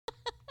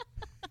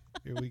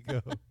Here we go.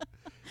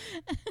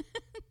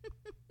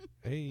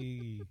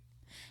 Hey,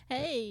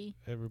 Hey,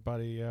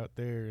 everybody out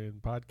there in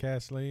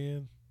podcast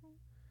land.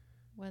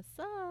 what's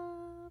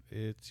up?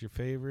 It's your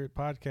favorite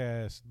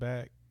podcast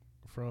back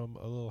from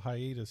a little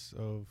hiatus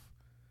of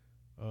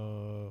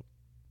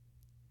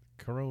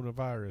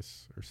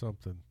coronavirus or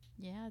something.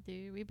 Yeah,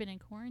 dude, we've been in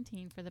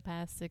quarantine for the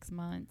past 6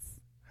 months.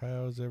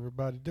 How's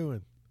everybody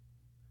doing?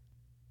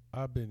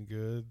 I've been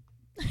good.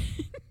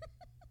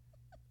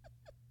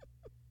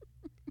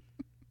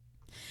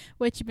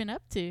 What you been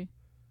up to?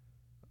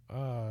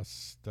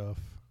 Stuff.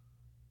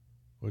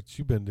 What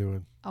you been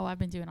doing? Oh, I've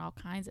been doing all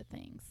kinds of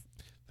things.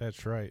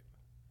 That's right.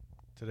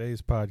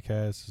 Today's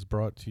podcast is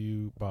brought to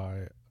you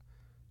by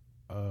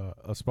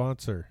a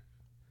sponsor,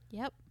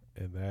 Yep.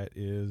 and that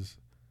is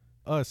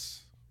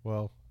us.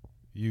 Well,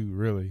 you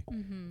really.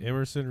 Mm-hmm.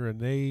 Emerson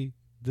Renee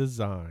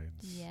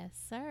Designs. Yes,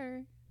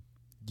 sir.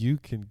 You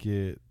can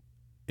get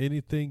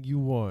anything you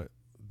want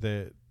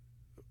that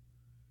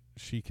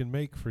she can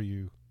make for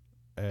you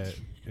at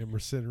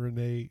Emerson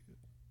Renee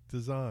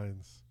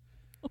Designs.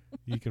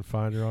 You can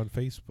find her on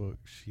Facebook.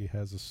 She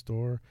has a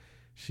store.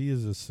 She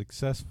is a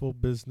successful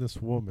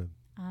businesswoman.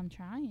 I'm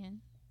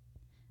trying.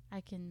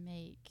 I can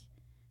make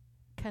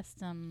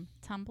custom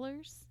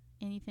tumblers,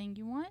 anything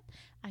you want.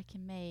 I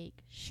can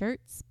make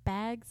shirts,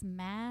 bags,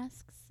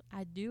 masks.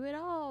 I do it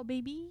all,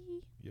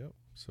 baby. Yep.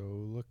 So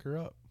look her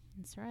up.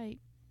 That's right.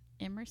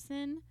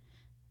 Emerson,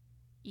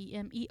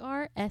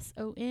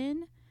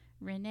 Emerson,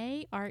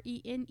 Renee,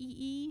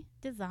 Renee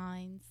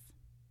Designs.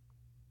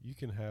 You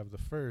can have the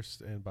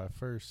first, and by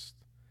first,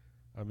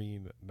 I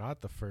mean not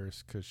the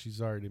first, because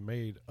she's already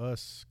made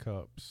us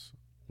cups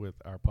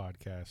with our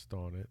podcast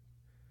on it.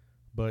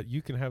 But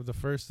you can have the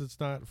first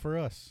that's not for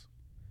us.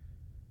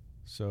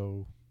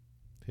 So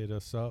hit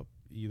us up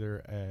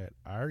either at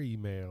our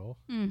email,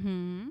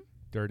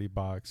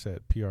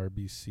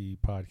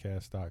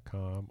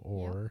 dirtybox@prbcpodcast.com,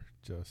 or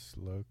just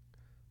look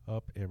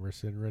up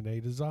Emerson Renee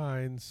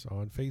Designs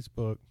on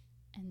Facebook.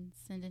 And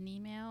send an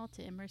email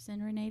to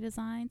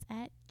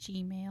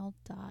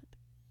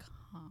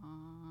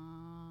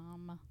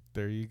emersonreneedesigns@gmail.com.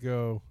 There you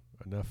go.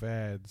 Enough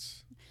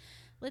ads.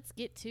 Let's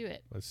get to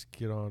it. Let's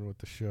get on with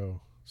the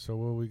show. So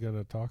what are we going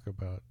to talk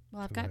about?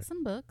 Well, I've tonight? got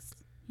some books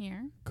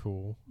here.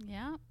 Cool.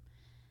 Yeah.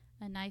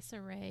 A nice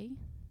array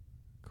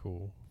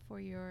Cool. for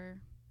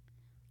your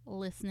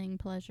listening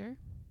pleasure.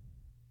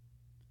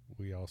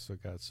 We also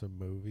got some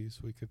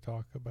movies we could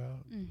talk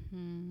about.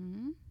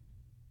 Mm-hmm.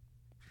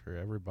 Sure,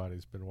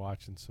 everybody's been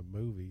watching some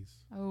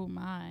movies. Oh,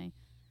 my.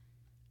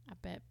 I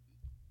bet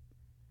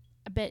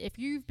if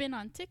you've been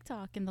on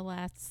TikTok in the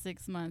last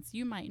 6 months,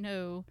 you might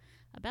know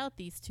about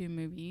these two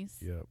movies.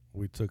 Yep.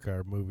 We took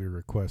our movie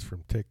request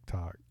from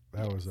TikTok.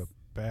 That was a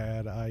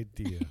bad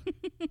idea.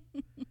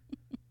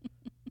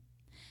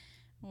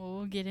 Well,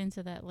 we'll get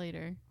into that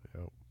later.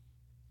 Yep.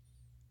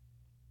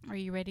 Are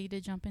you ready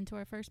to jump into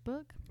our first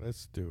book?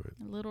 Let's do it.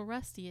 A little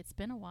rusty. It's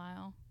been a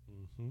while.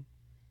 Mm-hmm.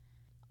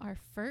 Our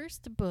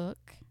first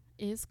book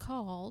is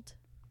called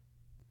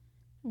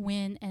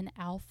When an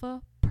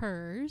Alpha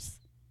Purrs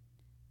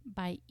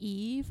by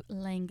Eve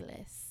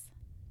Langlis.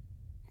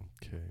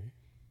 Okay.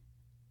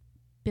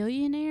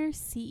 Billionaire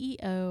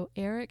CEO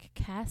Eric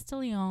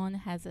Castellion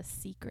has a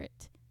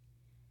secret.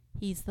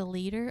 He's the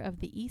leader of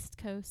the East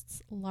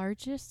Coast's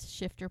largest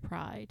shifter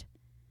pride.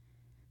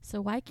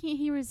 So why can't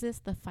he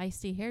resist the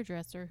feisty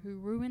hairdresser who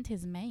ruined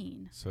his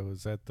mane? So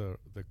is that the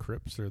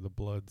Crips or the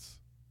Bloods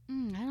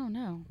I don't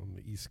know. on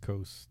the East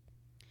Coast?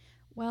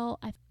 Well,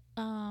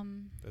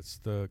 That's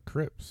the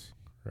Crips,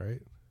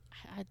 right?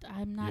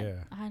 I'm not.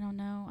 Yeah. I don't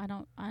know.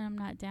 I'm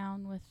not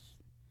down with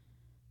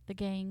the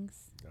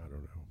gangs. I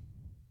don't know.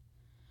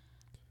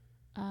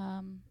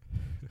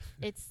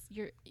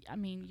 You're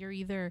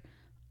either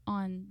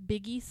on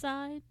Biggie's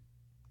side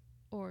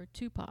or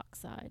Tupac's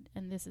side,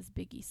 and this is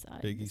Biggie's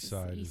side. Biggie's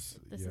side is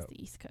is the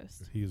East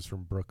Coast, He is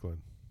from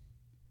Brooklyn,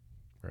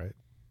 right?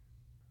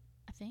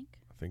 I think.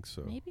 I think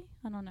so. Maybe?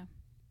 I don't know.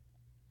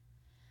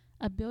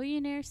 A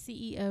billionaire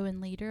CEO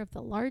and leader of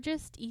the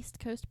largest East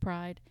Coast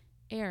pride,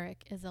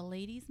 Eric is a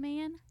ladies'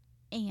 man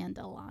and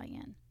a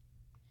lion.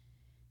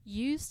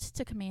 Used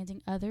to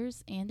commanding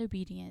others and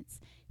obedience,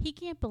 he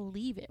can't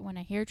believe it when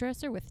a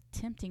hairdresser with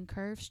tempting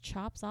curves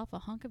chops off a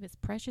hunk of his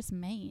precious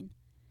mane.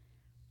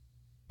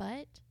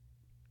 But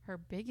her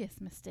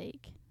biggest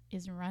mistake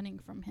is running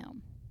from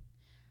him.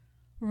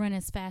 Run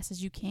as fast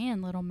as you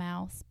can, little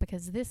mouse,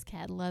 because this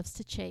cat loves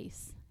to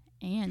chase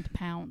and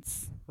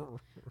pounce.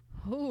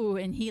 Oh,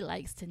 and he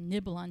likes to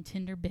nibble on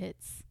tender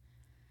bits.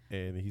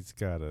 And he's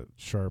got to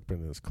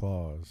sharpen his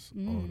claws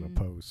on a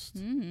post.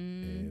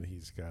 And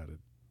he's got to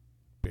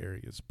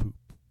bury his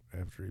poop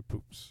after he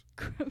poops.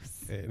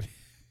 Gross. And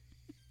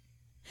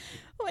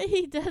What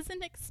he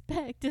doesn't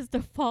expect is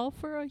to fall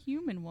for a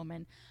human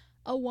woman.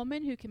 A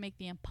woman who can make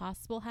the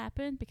impossible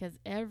happen, because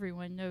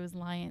everyone knows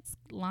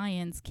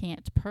lions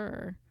can't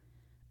purr.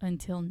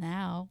 Until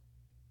now.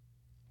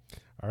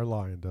 our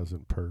lion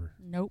doesn't purr.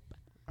 Nope.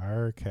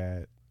 Our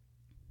cat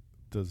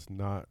does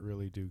not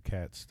really do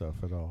cat stuff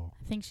at all.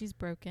 I think she's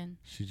broken.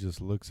 She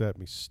just looks at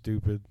me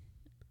stupid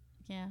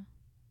Yeah.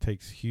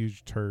 takes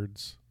huge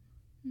turds,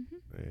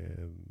 Mm-hmm.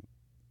 and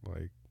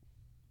like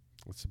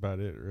that's about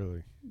it,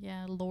 really.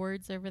 Yeah,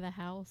 lords over the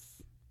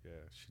house. Yeah,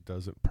 she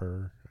doesn't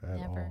purr at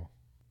Never. all.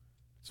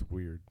 It's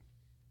weird.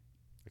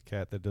 A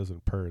cat that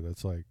doesn't purr,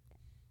 that's like,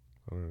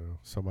 I don't know,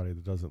 somebody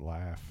that doesn't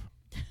laugh.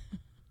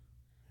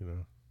 You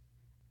know?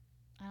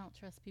 I don't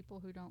trust people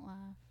who don't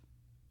laugh.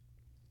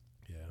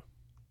 Yeah.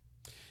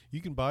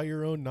 You can buy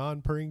your own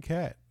non-purring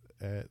cat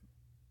at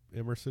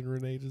Emerson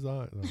Renee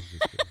Design. No, I'm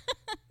just kidding.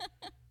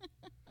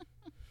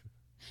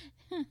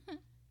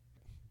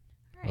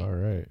 All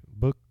right.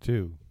 Book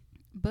 2.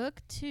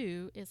 Book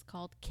 2 is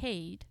called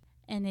Cade,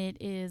 and it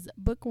is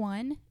book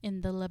 1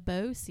 in the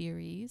LeBeau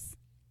series.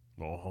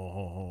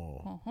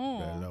 LeBeau.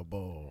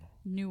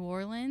 New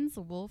Orleans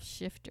Wolf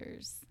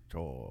Shifters.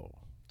 Oh.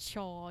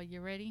 Chaw,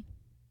 you ready?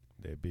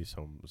 There'd be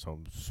some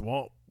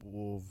swamp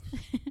wolves.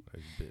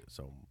 There'd be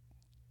some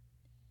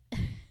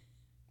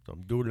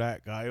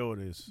Dulac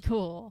coyotes.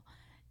 Cool.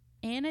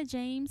 Anna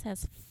James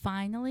has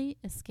finally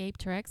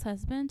escaped her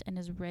ex-husband and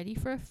is ready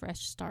for a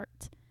fresh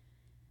start.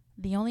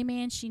 The only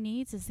man she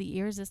needs is the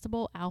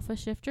irresistible alpha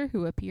shifter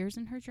who appears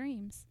in her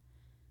dreams.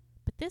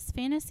 But this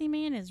fantasy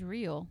man is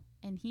real,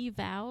 and he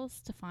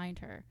vows to find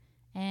her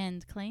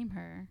and claim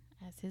her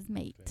as his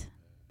mate.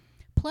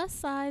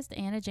 Plus-sized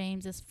Anna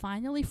James is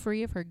finally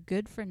free of her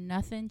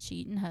good-for-nothing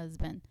cheating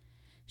husband.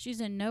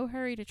 She's in no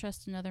hurry to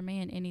trust another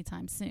man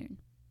anytime soon.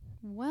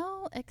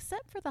 Well,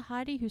 except for the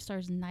hottie who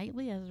stars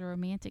nightly as a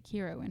romantic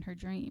hero in her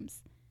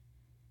dreams.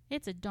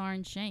 It's a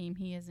darn shame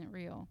he isn't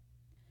real.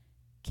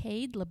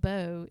 Cade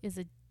LeBeau is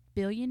a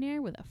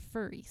billionaire with a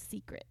furry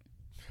secret.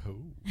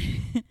 Oh.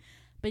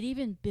 But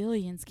even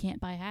billions can't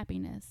buy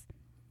happiness.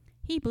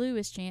 He blew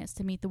his chance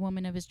to meet the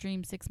woman of his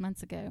dreams 6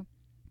 months ago.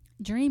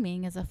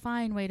 Dreaming is a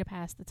fine way to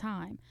pass the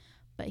time,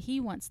 but he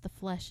wants the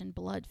flesh and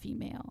blood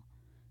female.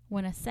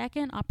 When a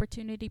second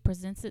opportunity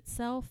presents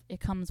itself, it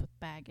comes with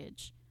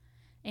baggage.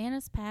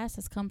 Anna's past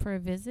has come for a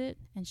visit,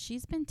 and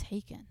she's been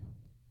taken.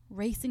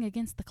 Racing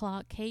against the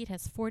clock, Cade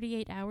has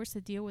 48 hours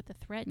to deal with the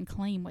threat and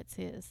claim what's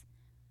his.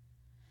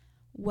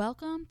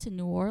 Welcome to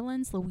New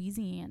Orleans,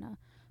 Louisiana,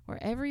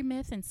 where every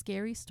myth and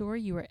scary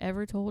story you were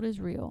ever told is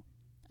real.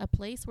 A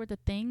place where the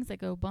things that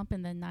go bump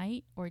in the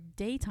night, or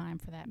daytime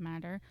for that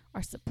matter,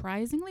 are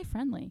surprisingly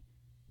friendly,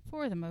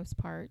 for the most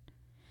part.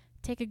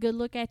 Take a good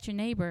look at your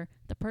neighbor,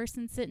 the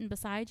person sitting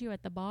beside you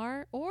at the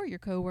bar, or your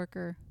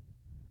coworker.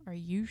 Are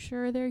you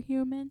sure they're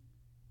human?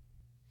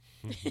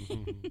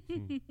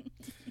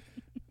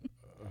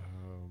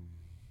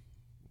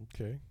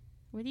 Okay.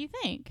 What do you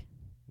think?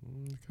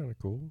 Kind of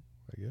cool,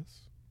 I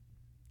guess.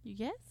 You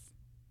guess?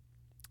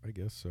 I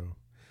guess so.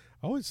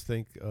 I always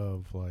think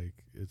of,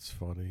 like, it's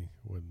funny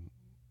when,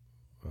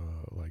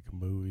 like,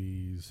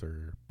 movies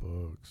or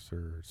books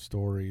or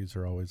stories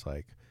are always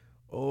like,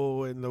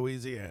 oh, in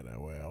Louisiana,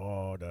 where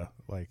all the,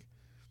 like,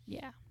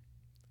 Yeah.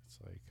 it's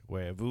like,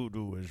 where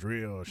voodoo is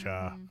real,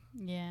 Sha.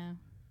 Yeah.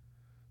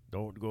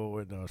 Don't go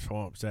in the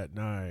swamps at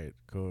night,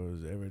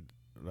 'cause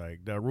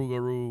like, the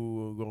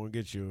Rougarou gonna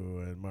get you,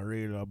 and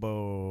Marie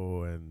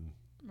LeBeau, and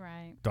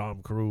Right.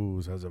 Tom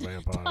Cruise as a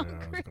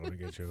vampire is gonna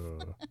get you.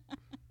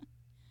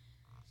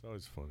 It's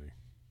always funny.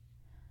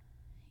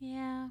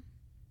 Yeah.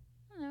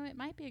 I don't know. It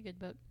might be a good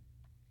book.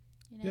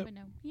 You Yep. never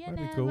know. You Might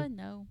be never cool.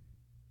 know.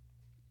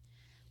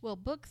 Well,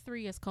 book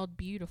 3 is called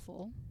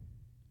Beautiful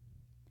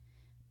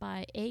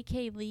by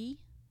A.K. Lee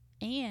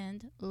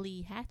and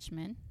Lee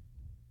Hatchman.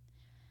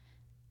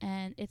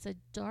 And it's a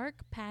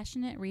dark,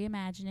 passionate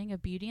reimagining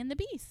of Beauty and the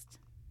Beast.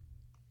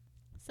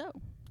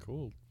 So,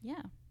 Cool.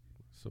 yeah.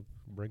 So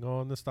bring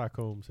on the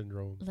Stockholm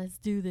Syndrome. Let's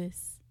do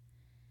this.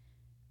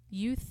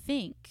 You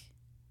think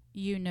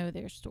you know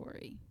their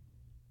story.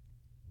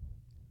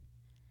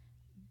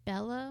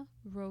 Bella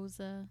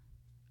Rosa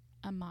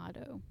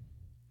Amato.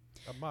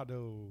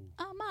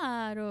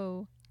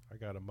 Amado. I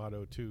got a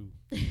motto too.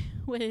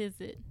 What is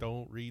it?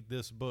 Don't read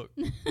this book.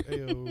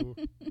 Ayo.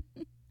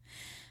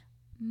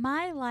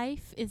 My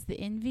life is the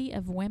envy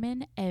of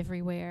women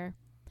everywhere.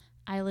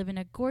 I live in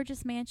a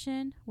gorgeous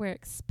mansion, wear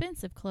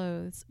expensive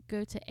clothes,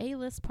 go to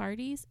A-list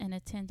parties, and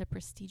attend a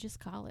prestigious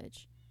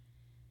college.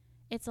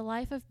 It's a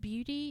life of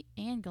beauty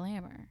and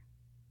glamour,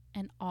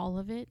 and all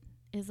of it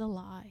is a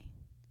lie.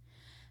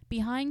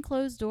 Behind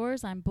closed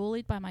doors, I'm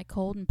bullied by my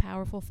cold and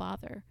powerful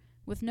father.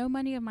 With no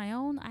money of my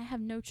own, I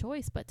have no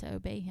choice but to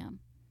obey him.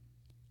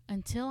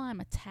 Until I'm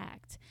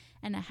attacked,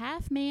 and a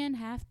half-man,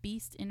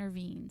 half-beast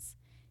intervenes.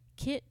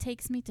 Kit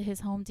takes me to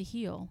his home to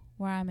heal,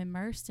 where I'm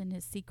immersed in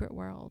his secret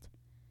world.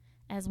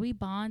 As we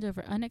bond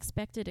over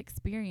unexpected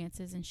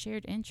experiences and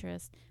shared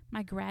interests,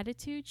 my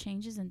gratitude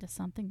changes into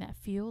something that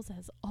feels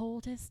as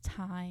old as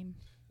time.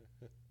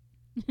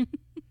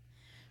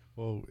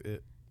 Well,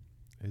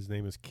 his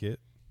name is Kit,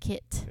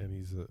 Kit. and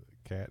he's a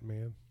cat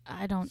man.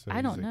 I don't He's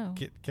a know.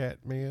 Kit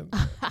Kat man.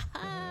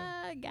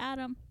 Got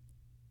him.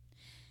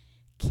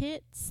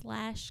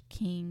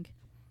 Kit/King.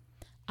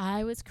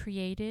 I was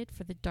created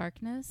for the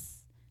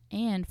darkness,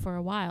 and for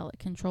a while it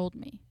controlled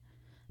me.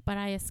 But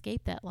I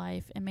escaped that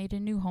life and made a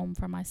new home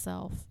for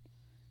myself.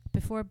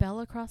 Before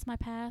Bella crossed my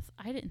path,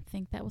 I didn't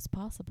think that was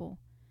possible.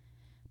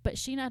 But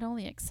she not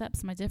only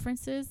accepts my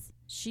differences,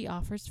 she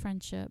offers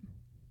friendship.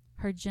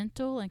 Her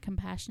gentle and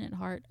compassionate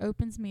heart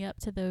opens me up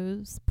to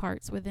those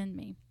parts within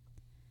me.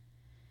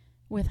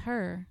 With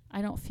her,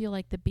 I don't feel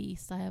like the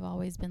beast I have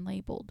always been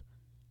labeled.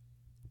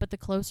 But the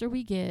closer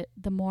we get,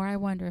 the more I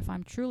wonder if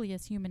I'm truly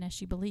as human as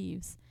she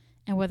believes,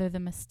 and whether the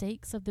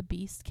mistakes of the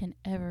beast can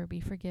ever be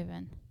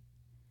forgiven.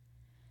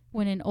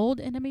 When an old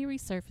enemy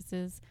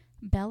resurfaces,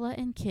 Bella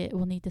and Kit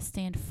will need to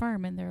stand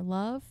firm in their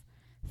love,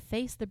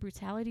 face the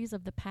brutalities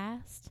of the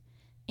past,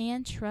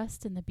 and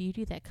trust in the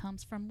beauty that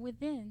comes from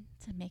within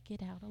to make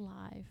it out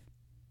alive.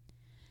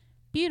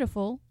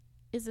 Beautiful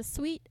is a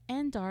sweet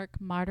and dark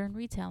modern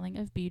retelling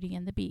of Beauty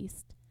and the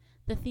Beast.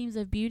 The themes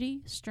of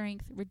beauty,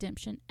 strength,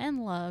 redemption,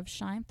 and love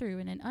shine through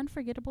in an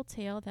unforgettable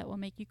tale that will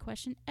make you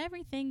question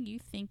everything you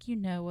think you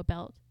know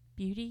about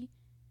Beauty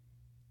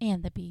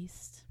and the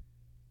Beast.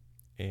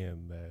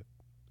 And that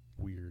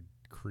weird,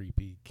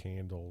 creepy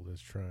candle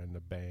that's trying to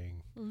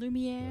bang.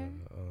 Lumiere?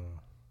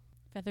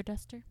 Feather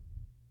duster?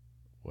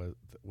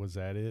 Was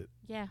that it?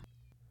 Yeah.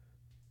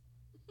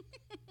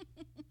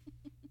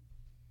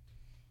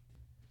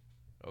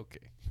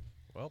 Okay.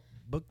 Well,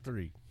 book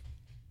 3.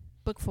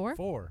 Book 4?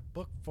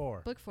 Book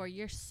 4. Book 4.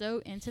 You're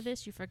so into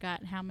this, you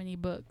forgot how many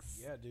books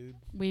Yeah, dude.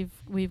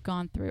 we've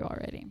gone through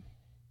already.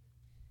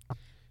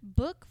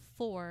 Book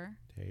 4.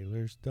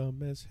 Taylor's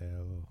dumb as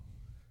hell.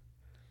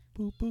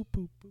 Boop, boop,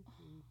 boop, boop,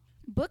 boop.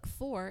 Book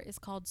 4 is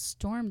called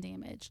Storm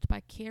Damaged by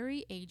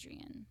Carrie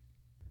Adrian.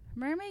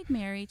 Mermaid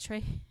Mary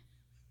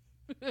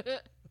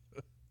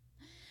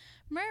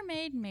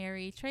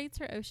trades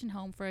her ocean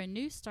home for a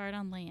new start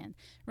on land,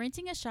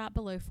 renting a shop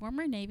below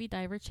former Navy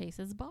diver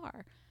Chase's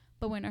bar.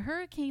 But when a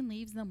hurricane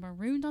leaves them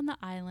marooned on the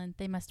island,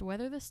 they must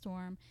weather the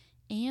storm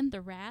and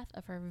the wrath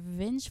of her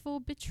vengeful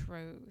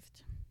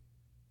betrothed.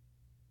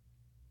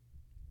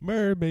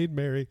 Mermaid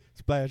Mary,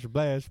 splash,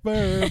 splash,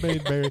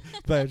 Mermaid Mary,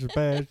 splash,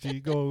 splash, she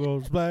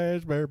go,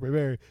 splash, Mermaid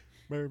Mary,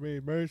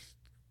 Mermaid Mary,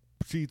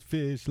 she's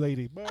fish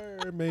lady,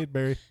 Mermaid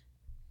Mary.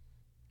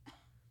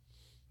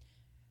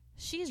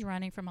 She's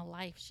running from a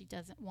life she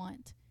doesn't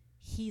want.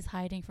 He's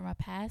hiding from a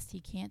past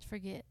he can't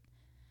forget.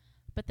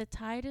 But the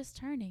tide is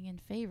turning in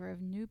favor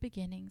of new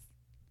beginnings.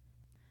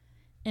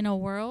 In a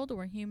world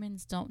where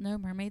humans don't know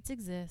mermaids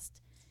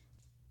exist,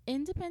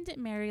 independent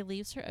Mary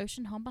leaves her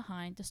ocean home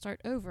behind to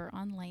start over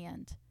on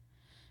land.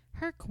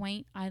 Her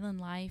quaint island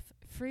life,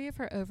 free of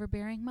her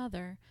overbearing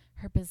mother,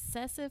 her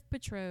possessive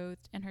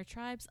betrothed, and her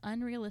tribe's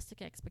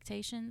unrealistic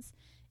expectations,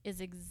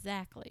 is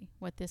exactly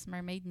what this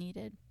mermaid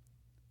needed.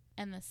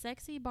 And the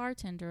sexy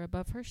bartender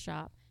above her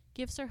shop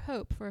gives her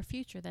hope for a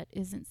future that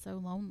isn't so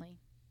lonely.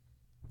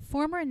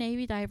 Former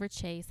Navy diver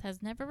Chase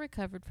has never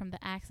recovered from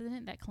the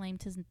accident that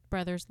claimed his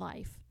brother's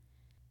life.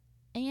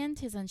 And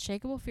his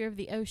unshakable fear of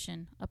the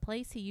ocean, a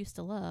place he used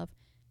to love,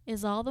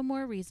 is all the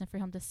more reason for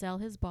him to sell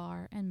his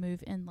bar and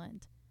move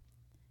inland.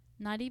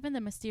 Not even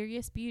the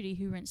mysterious beauty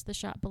who rents the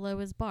shop below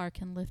his bar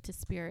can lift his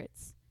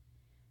spirits.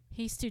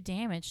 He's too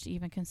damaged to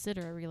even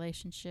consider a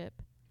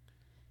relationship.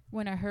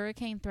 When a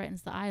hurricane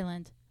threatens the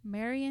island,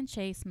 Mary and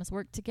Chase must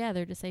work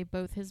together to save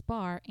both his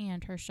bar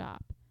and her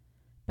shop.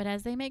 But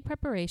as they make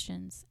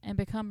preparations and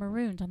become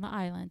marooned on the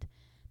island,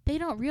 they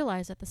don't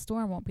realize that the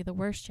storm won't be the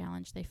worst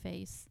challenge they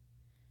face.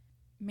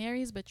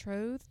 Mary's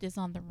betrothed is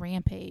on the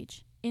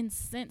rampage,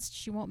 incensed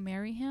she won't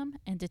marry him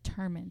and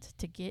determined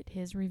to get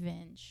his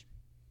revenge.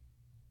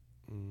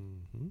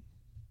 Mm-hmm.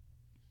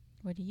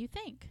 What do you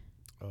think?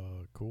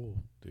 Cool,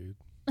 dude.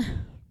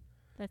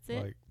 That's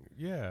it? Like,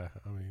 yeah,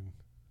 I mean,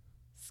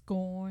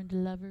 Scorned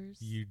lovers.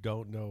 you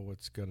don't know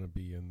what's gonna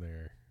be in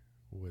there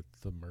with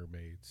the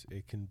mermaids.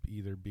 It can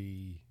either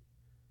be,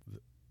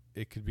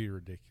 it could be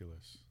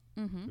ridiculous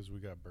Mm-hmm. because we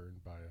got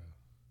burned by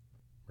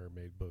a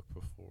mermaid book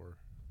before.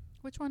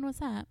 Which one was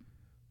that?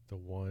 The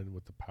one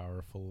with the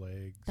powerful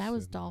legs. That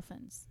was and-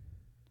 dolphins.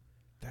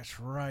 That's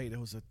right. It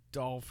was a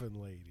dolphin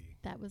lady.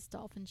 That was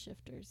dolphin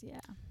shifters,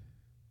 yeah.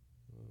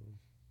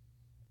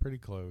 Pretty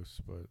close,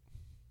 but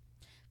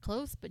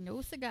Close, but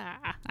no cigar.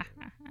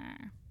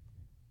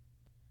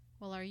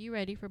 Well, are you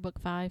ready for book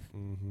 5?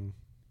 mm-hmm.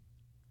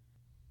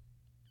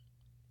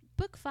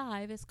 Book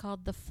 5 is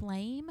called The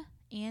Flame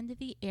and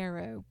the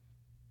Arrow.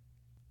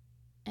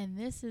 And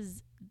this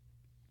is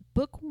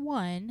book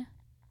 1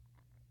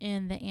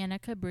 in the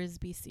Annika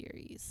Brisby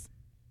series.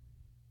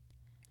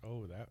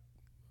 Oh, that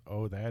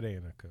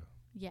Annika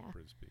Yeah.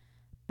 Brisby.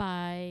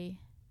 By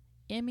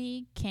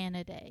Emmy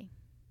Canaday.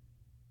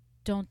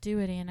 Don't do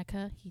it,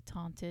 Annika, he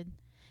taunted.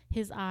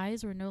 His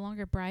eyes were no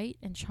longer bright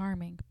and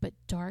charming, but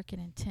dark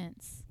and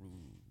intense.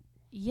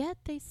 Yet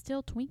they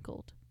still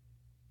twinkled.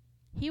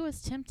 He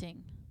was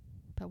tempting,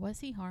 but was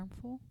he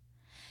harmful?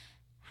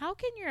 How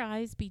can your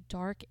eyes be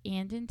dark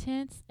and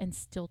intense and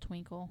still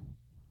twinkle?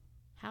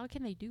 How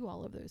can they do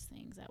all of those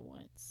things at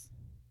once?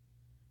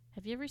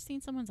 Have you ever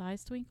seen someone's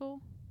eyes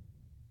twinkle?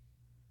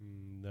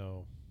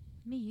 No.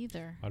 Me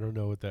either. I don't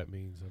know what that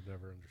means. I've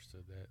never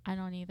understood that. I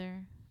don't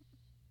either.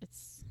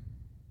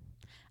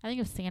 I think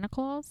of Santa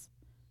Claus.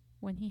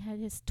 when he had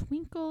his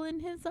twinkle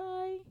in his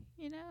eye.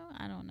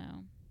 I don't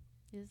know.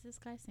 Is this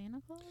guy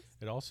Santa Claus?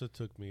 It also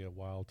took me a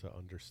while to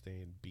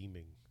understand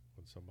beaming.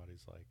 When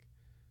somebody's like,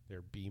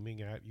 they're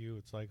beaming at you,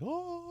 it's like,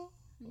 oh.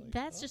 Like,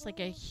 That's just like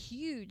a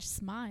huge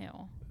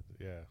smile.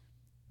 Yeah.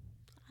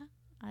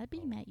 I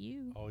beam at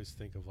you. I always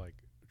think of like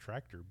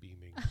tractor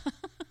beaming.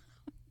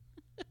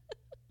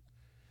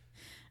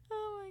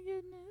 Oh my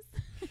goodness.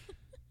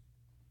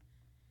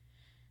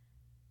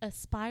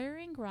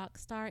 Aspiring rock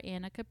star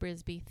Annika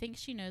Brisby thinks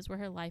she knows where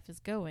her life is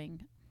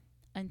going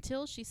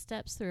until she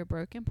steps through a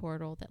broken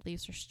portal that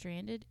leaves her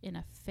stranded in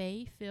a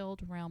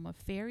fae-filled realm of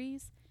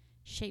fairies,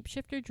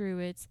 shapeshifter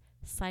druids,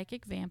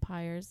 psychic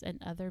vampires,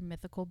 and other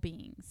mythical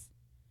beings.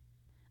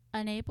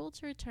 Unable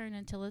to return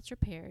until it's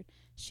repaired,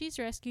 she's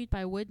rescued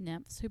by wood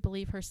nymphs who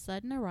believe her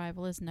sudden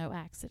arrival is no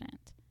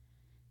accident.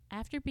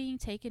 After being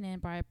taken in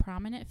by a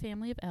prominent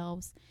family of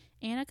elves,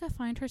 Annika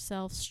finds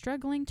herself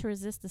struggling to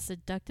resist the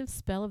seductive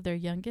spell of their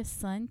youngest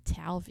son,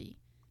 Talvi.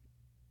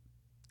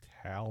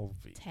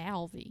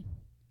 Talvi.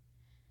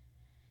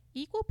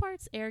 Equal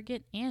parts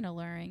arrogant and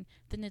alluring,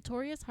 the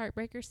notorious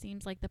heartbreaker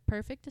seems like the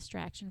perfect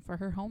distraction for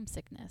her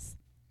homesickness.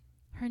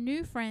 Her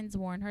new friends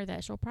warn her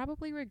that she'll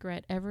probably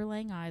regret ever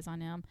laying eyes on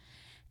him,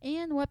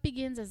 and what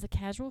begins as a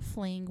casual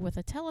fling with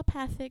a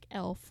telepathic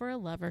elf for a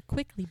lover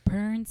quickly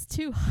burns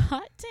too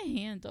hot to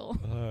handle.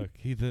 Look,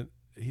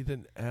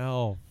 heathen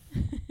elf.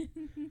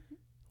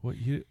 What,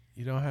 you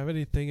don't have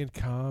anything in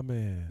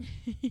common.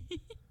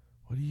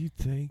 What are you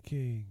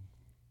thinking?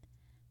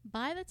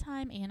 By the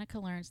time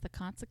Annika learns the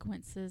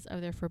consequences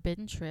of their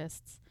forbidden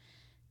trysts,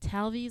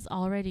 Talvi's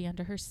already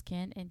under her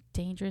skin and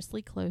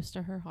dangerously close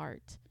to her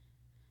heart.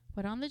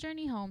 But on the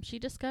journey home, she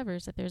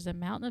discovers that there's a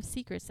mountain of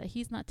secrets that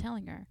he's not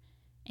telling her,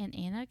 and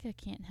Annika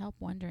can't help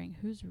wondering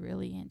who's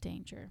really in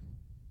danger.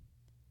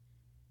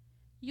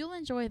 You'll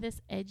enjoy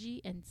this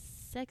edgy and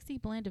sexy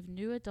blend of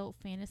new adult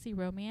fantasy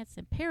romance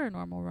and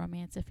paranormal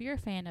romance if you're a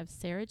fan of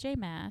Sarah J.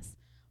 Maas,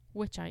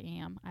 which I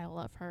am. I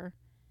love her.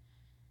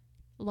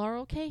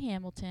 Laurel K.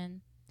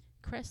 Hamilton,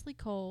 Cressley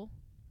Cole,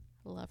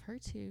 love her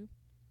too.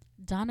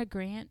 Donna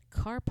Grant,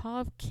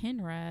 Karpov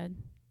Kinrad,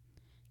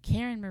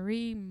 Karen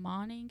Marie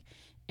Monning,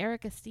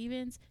 Erica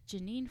Stevens,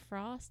 Janine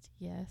Frost,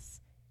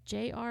 yes,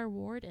 J.R.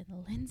 Ward, and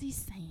Lindsay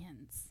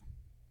Sands.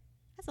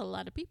 That's a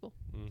lot of people.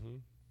 Mm-hmm.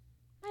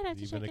 Might have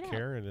to check it out. Even a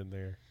Karen in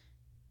there.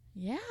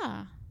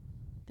 Yeah,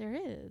 there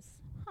is.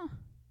 Huh.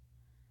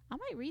 I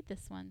might read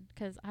this one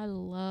because I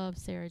love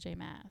Sarah J.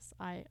 Maas.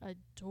 I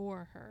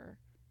adore her.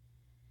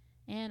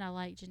 And I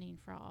like Janine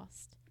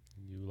Frost.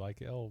 You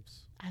like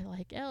elves. I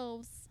like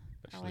elves.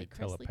 Especially I like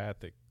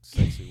telepathic,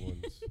 sexy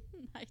ones.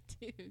 I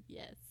do,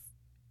 yes.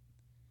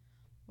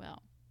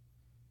 Well,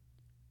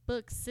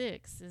 book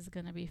 6 is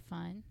going to be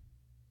fun.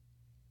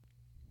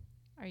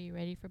 Are you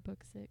ready for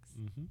book 6?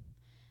 Mm-hmm.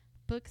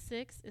 Book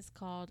 6 is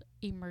called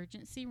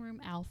Emergency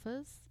Room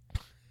Alphas.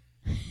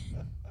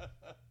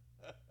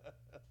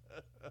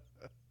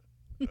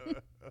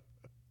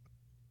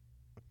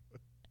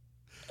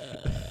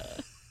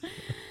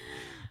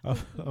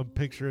 I'm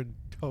picturing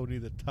Tony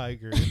the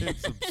Tiger in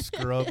some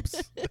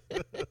scrubs.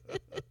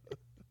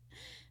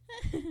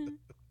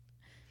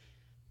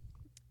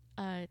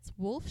 It's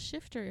Wolf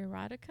Shifter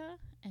Erotica,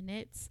 and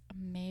it's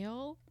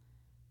male,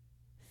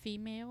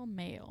 female,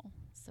 male.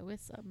 So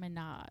it's a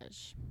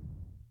menage.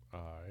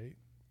 All right.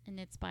 And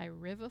it's by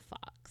Riva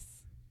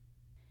Fox.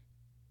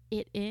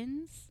 It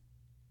ends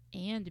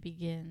and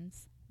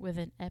begins with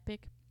an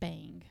epic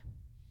bang.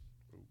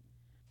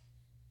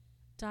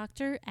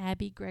 Dr.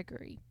 Abby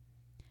Gregory.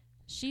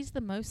 She's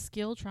the most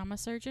skilled trauma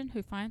surgeon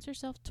who finds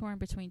herself torn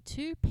between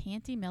two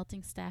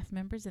panty-melting staff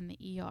members in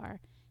the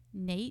ER,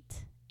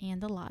 Nate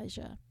and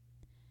Elijah.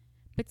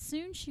 But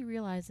soon she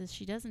realizes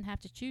she doesn't have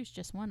to choose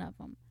just one of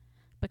them,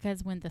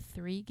 because when the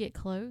three get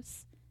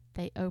close,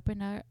 they open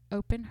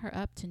her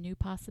up to new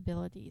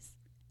possibilities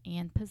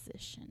and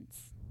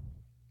positions.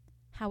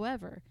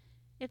 However,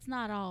 it's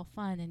not all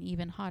fun and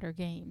even hotter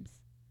games.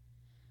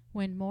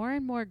 When more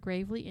and more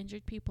gravely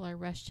injured people are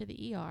rushed to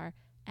the ER,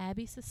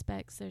 Abby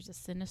suspects there's a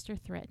sinister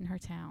threat in her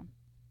town.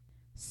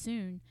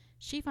 Soon,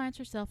 she finds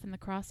herself in the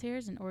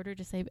crosshairs in order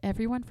to save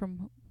everyone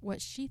from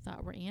what she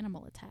thought were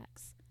animal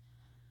attacks.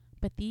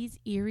 But these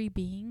eerie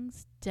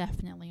beings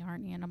definitely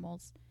aren't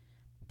animals.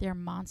 They're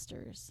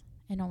monsters,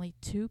 and only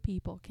 2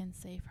 people can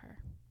save her.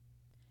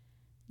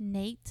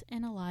 Nate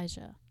and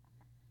Elijah.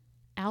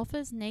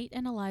 Alphas Nate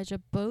and Elijah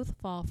both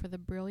fall for the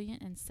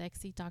brilliant and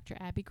sexy Dr.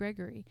 Abby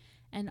Gregory,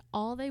 and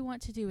all they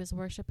want to do is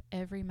worship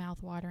every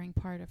mouth-watering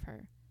part of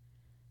her.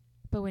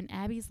 But when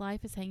Abby's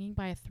life is hanging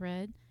by a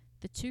thread,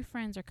 the 2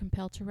 friends are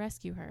compelled to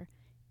rescue her,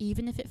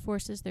 even if it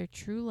forces their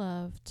true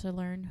love to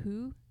learn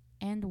who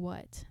and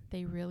what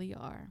they really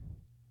are.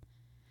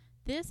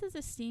 This is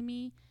a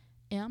steamy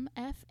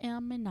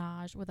MFM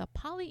menage with a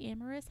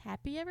polyamorous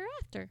happy ever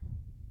after.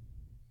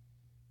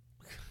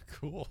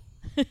 Cool.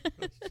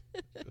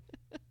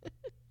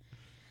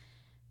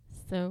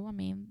 So, I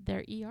mean,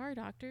 they're ER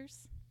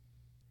doctors.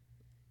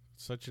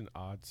 Such an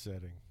odd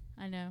setting.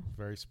 I know.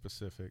 Very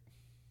specific.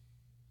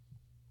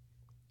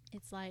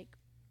 It's like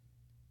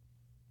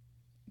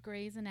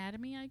Grey's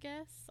Anatomy, I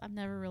guess. I've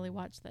never really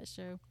watched that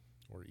show.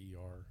 Or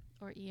ER.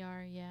 Or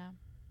ER, yeah.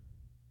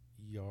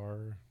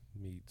 ER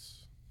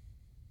meets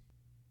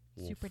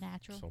Wolf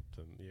Supernatural.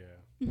 something,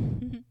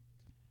 yeah.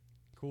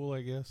 Cool,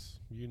 I guess.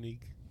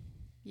 Unique.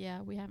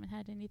 Yeah, we haven't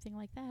had anything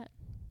like that.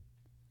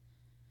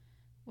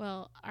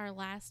 Well, our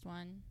last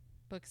one,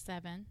 book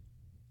 7,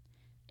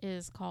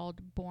 is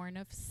called Born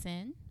of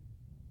Sin.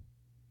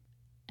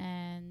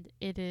 And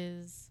it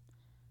is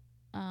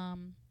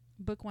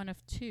book 1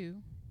 of 2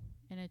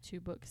 in a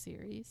 2-book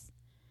series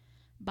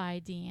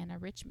by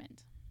Deanna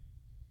Richmond.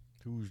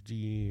 Who's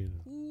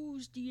Deanna?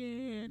 Who's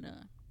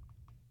Deanna?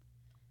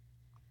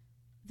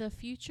 The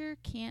future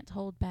can't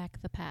hold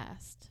back the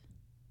past.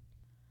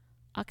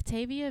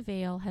 Octavia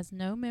Vale has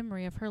no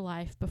memory of her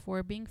life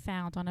before being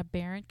found on a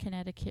barren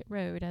Connecticut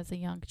road as a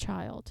young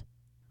child.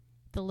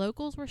 The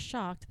locals were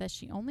shocked that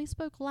she only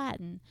spoke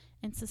Latin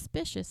and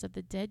suspicious of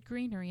the dead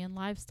greenery and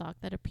livestock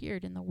that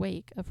appeared in the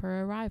wake of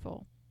her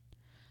arrival.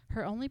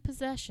 Her only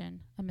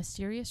possession, a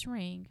mysterious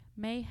ring,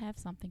 may have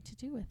something to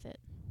do with it.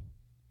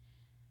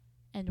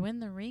 And when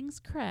the ring's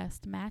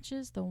crest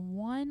matches the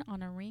one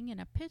on a ring in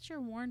a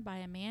picture worn by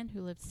a man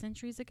who lived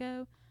centuries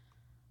ago,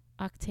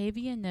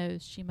 Octavia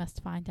knows she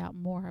must find out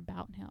more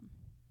about him.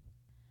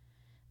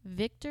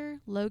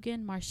 Victor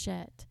Logan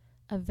Marchette,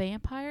 a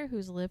vampire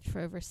who's lived for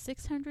over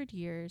 600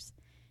 years,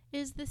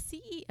 is the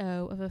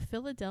CEO of a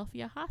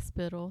Philadelphia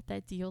hospital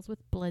that deals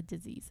with blood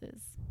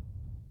diseases.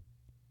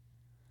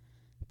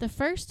 The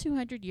first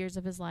 200 years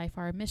of his life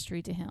are a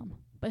mystery to him,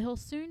 but he'll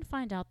soon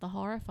find out the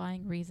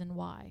horrifying reason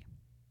why.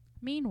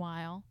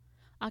 Meanwhile,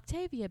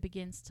 Octavia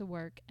begins to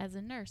work as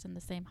a nurse in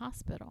the same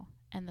hospital,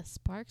 and the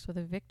sparks with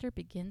Victor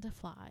begin to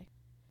fly.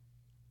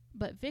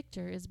 But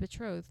Victor is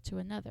betrothed to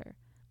another,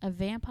 a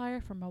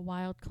vampire from a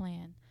wild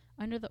clan,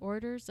 under the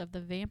orders of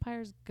the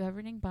vampire's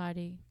governing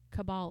body,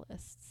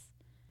 Kabbalists.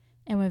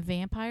 And when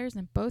vampires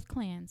in both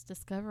clans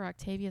discover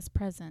Octavia's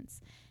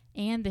presence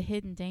and the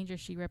hidden danger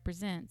she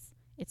represents,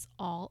 it's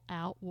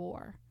all-out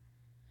war.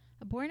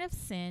 Born of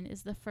Sin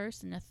is the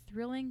first in a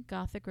thrilling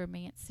gothic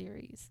romance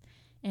series.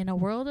 In a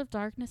world of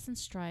darkness and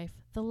strife,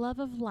 the love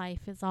of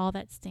life is all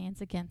that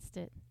stands against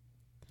it.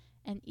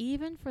 And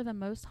even for the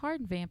most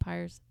hardened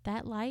vampires,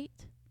 that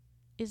light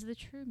is the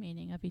true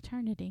meaning of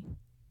eternity.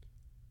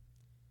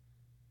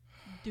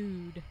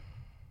 Dude.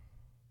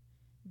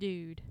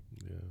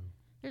 Yeah.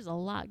 There's a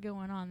lot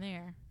going on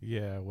there.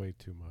 Yeah, way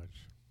too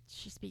much.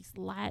 She speaks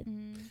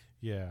Latin.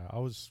 Yeah, I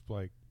was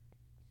like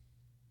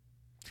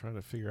trying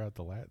to figure out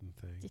the Latin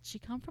thing. Did she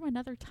come from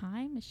another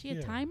time? Is she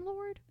a Time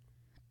Lord?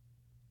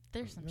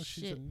 There's some shit.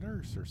 She's a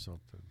nurse or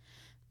something.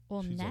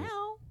 Well, She's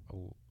now,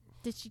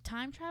 did she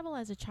time travel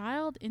as a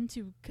child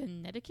into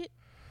Connecticut?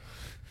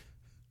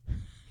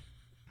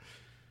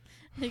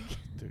 Like,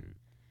 dude,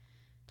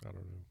 I don't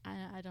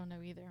know. I don't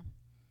know either.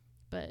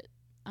 But,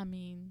 I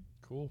mean.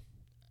 Cool.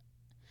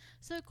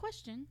 So,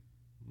 question.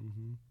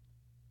 Mm-hmm.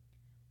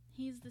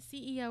 He's the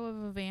CEO of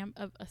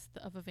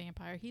a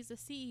vampire. He's the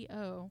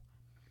CEO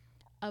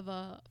of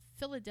a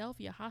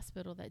Philadelphia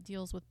hospital that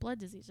deals with blood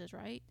diseases,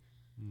 right?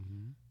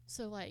 Mm-hmm.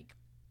 So, like,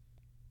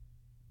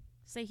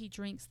 say he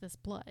drinks this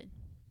blood,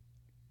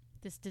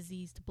 this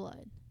diseased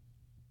blood.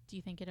 Do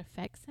you think it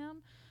affects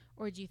him?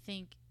 Or do you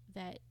think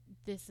that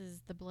this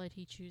is the blood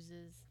he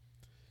chooses?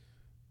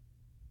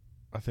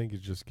 I think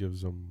it just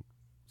gives him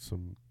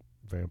some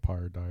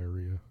vampire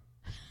diarrhea.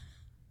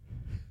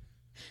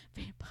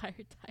 Vampire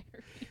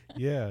diarrhea.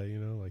 Yeah, you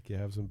know, like you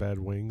have some bad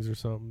wings or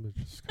something. It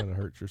just kind of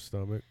hurts your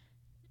stomach.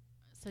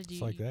 So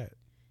it's like that.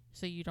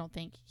 So you don't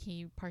think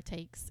he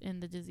partakes in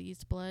the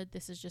diseased blood?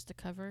 This is just a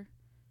cover?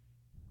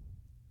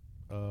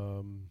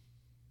 No.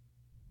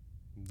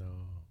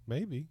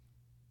 Maybe.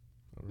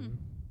 I don't know.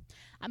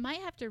 I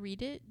might have to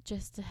read it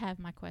just to have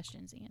my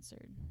questions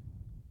answered.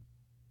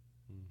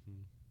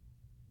 Mm-hmm.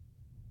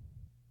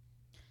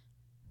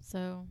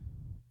 So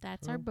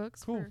that's our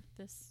books for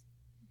this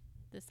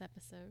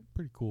episode.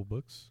 Pretty cool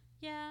books.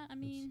 Yeah, I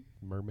mean,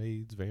 it's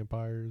mermaids,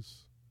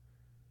 vampires,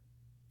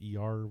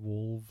 ER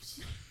wolves.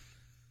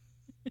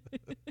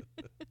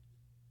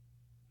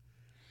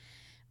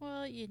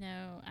 Well, you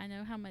know, I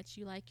know how much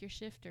you like your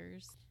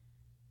shifters.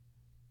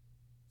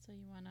 So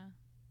you want to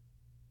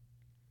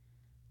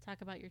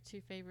talk about your 2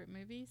 favorite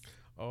movies?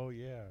 Oh,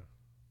 yeah.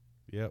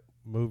 Yep,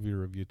 movie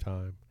review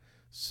time.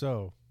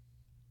 So,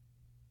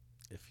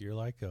 if you're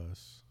like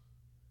us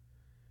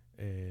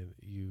and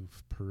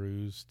you've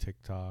perused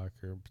TikTok,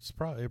 or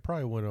it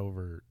probably went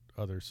over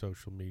other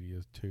social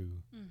media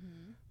too,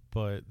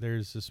 but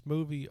there's this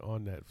movie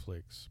on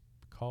Netflix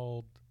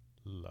called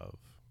Love.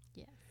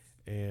 Yes.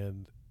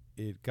 And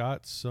it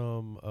got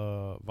some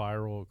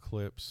viral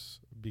clips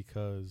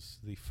because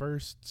the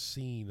first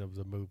scene of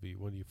the movie,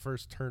 when you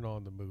first turn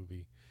on the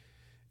movie,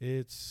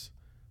 it's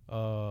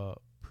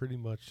pretty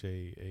much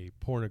a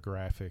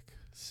pornographic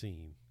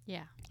scene.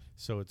 Yeah.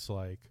 So it's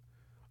like,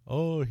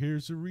 oh,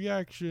 here's a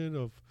reaction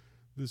of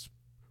this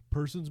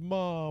person's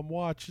mom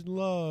watching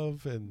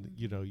Love, and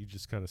you know, you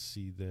just kind of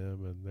see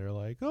them and they're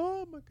like,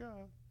 oh my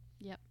god.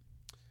 Yep.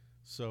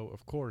 So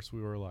of course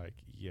we were like,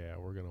 yeah,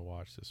 we're gonna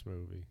watch this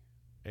movie,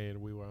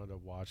 and we wound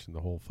up watching the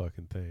whole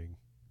fucking thing,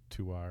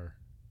 to our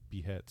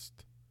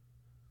behest,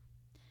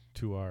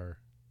 to our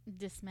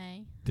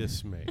Dismay.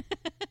 dismay.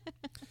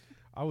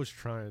 I was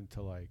trying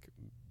to like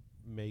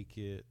make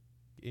it,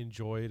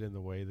 enjoy it in the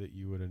way that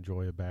you would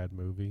enjoy a bad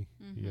movie,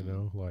 you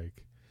know,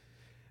 like,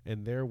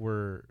 and there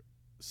were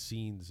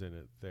scenes in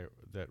it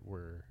that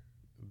were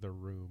The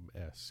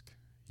Room-esque.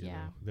 You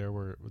Yeah.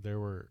 know? There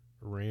were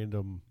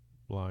random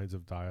lines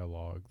of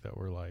dialogue that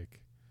were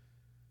like,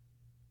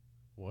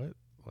 what?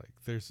 Like,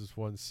 there's this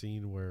one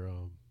scene where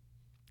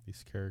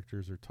these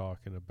characters are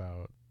talking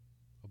about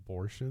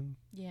abortion.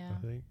 Yeah.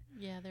 I think.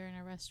 Yeah, they're in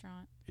a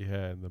restaurant.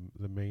 Yeah, and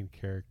the main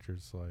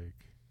character's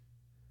like,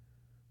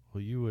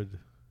 well, you would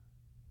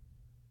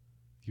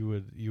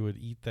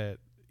eat that,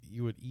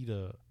 you would eat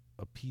a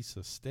piece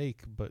of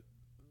steak, but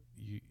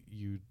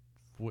you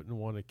wouldn't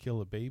want to kill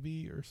a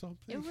baby or something.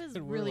 It was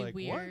And we're really like,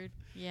 weird.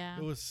 what? Yeah.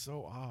 It was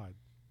so odd.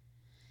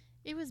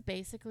 It was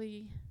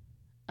basically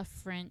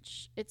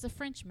it's a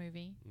French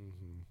movie,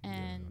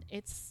 and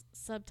it's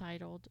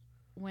subtitled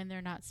when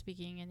they're not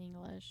speaking in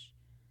English.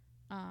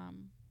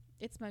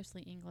 It's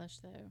mostly English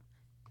though.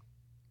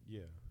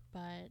 Yeah.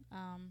 But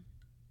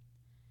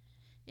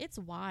it's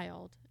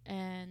wild,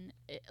 and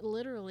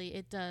literally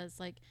it does,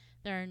 like,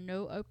 there are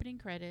no opening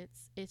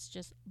credits. It's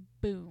just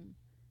boom,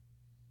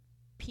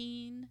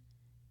 peen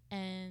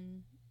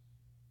and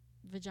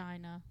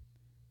vagina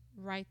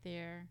right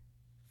there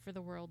for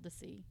the world to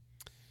see.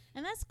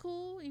 And that's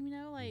cool, you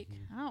know, like,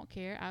 I don't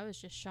care. I was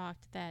just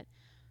shocked that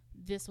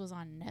this was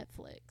on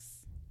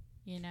Netflix,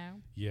 you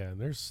know? Yeah,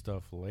 and there's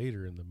stuff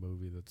later in the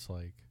movie that's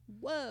like,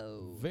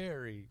 whoa,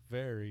 very,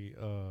 very,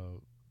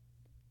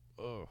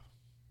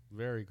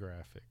 very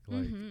graphic.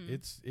 Like,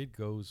 it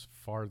goes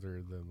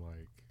farther than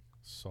like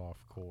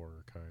soft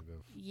core kind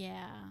of.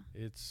 Yeah.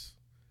 It's,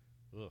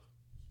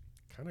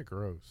 kind of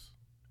gross.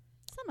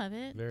 Some of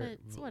it, but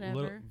it's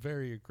whatever.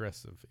 Very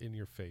aggressive, in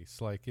your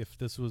face. Like, if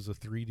this was a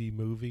 3D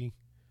movie,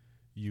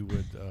 you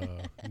would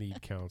need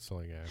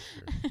counseling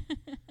after.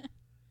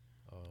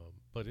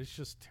 But it's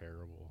just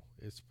terrible.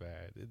 It's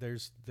bad.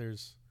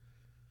 There's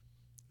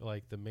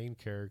like the main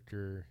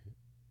character.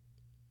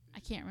 I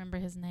can't remember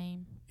his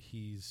name.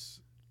 He's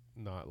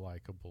not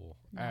likable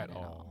Not at at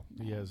all. all,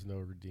 He no. has no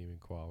redeeming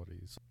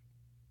qualities.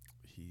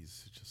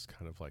 He's just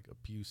kind of like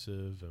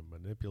abusive and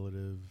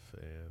manipulative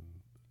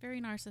and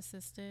Very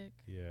narcissistic.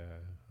 yeah.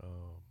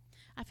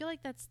 I feel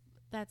like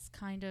that's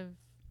kind of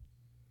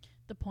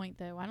the point,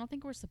 though. I don't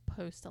think we're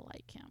supposed to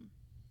like him.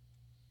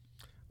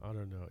 I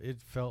don't know.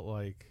 It felt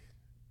like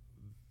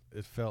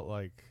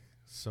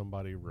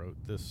somebody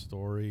wrote this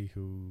story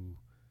who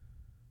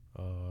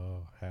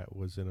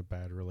was in a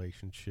bad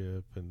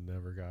relationship and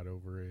never got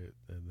over it,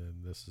 and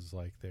then this is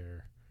like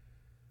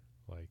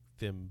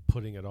them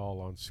putting it all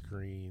on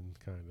screen,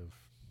 kind of.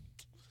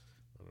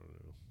 I don't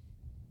know.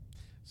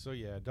 So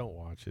yeah, don't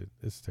watch it.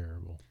 It's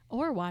terrible.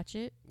 Or watch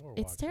it. Or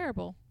It's watch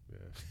terrible.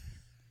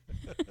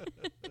 Yeah.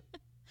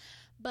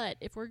 But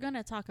if we're going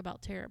to talk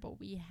about terrible,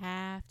 we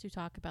have to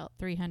talk about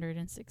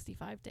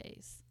 365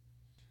 Days.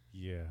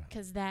 Yeah.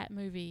 Because that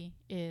movie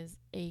is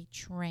a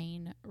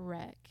train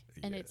wreck.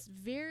 And Yeah. it's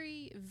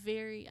very,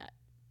 very,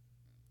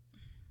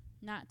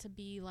 not to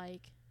be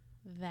like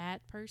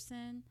that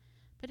person,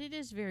 but it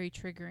is very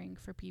triggering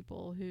for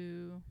people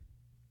who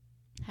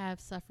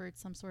have suffered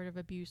some sort of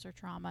abuse or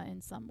trauma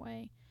in some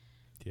way.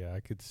 Yeah,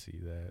 I could see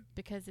that.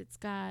 Because it's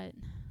got,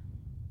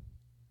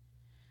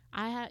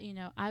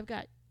 I've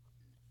got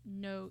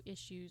no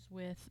issues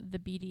with the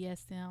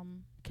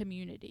BDSM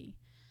community.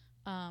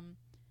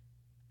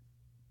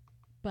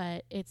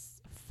 But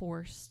it's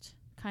forced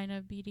kind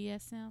of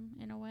BDSM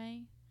in a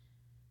way,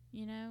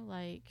 you know,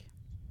 like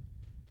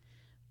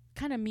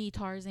kind of me,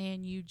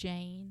 Tarzan, you,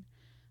 Jane.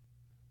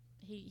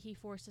 He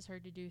forces her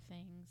to do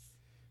things.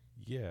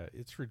 Yeah,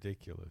 it's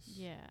ridiculous.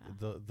 Yeah.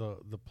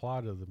 The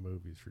plot of the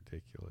movie is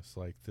ridiculous.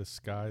 Like, this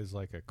guy's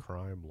like a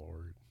crime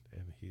lord,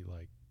 and he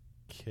like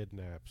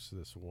kidnaps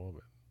this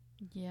woman.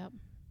 Yep.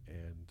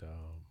 And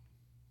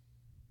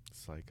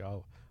it's like,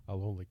 I'll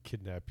only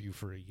kidnap you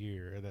for a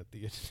year, and at the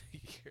end of the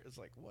year, it's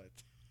like, what?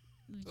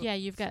 Yeah,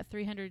 you've got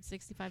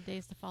 365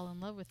 days to fall in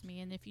love with me,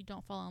 and if you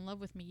don't fall in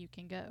love with me, you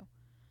can go.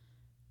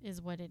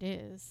 Is what it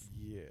is.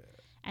 Yeah.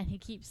 And he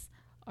keeps,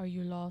 "Are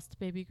you lost,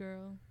 baby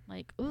girl?"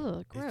 Like,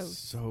 ugh, gross. It's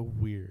so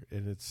weird,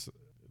 and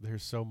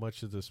there's so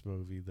much of this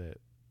movie that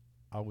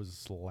I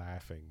was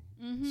laughing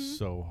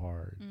so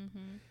hard.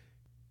 Mm-hmm.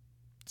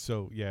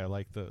 So yeah,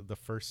 like the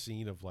first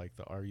scene of like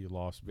the "Are you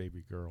lost,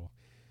 baby girl?"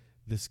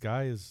 This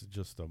guy is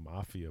just a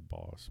mafia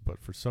boss, but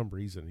for some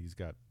reason he's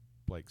got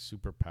like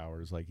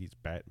superpowers, like he's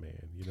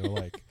Batman.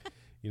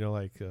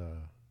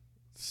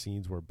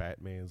 Scenes where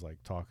Batman's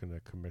like talking to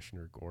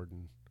Commissioner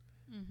Gordon,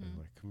 and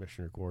like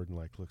Commissioner Gordon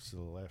like looks to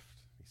the left,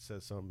 he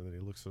says something, and then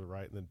he looks to the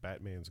right, and then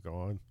Batman's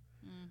gone.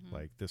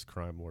 Like, this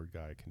crime lord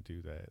guy can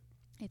do that.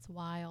 It's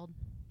wild.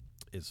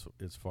 It's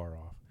far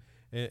off,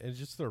 and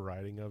just the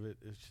writing of it.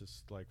 It's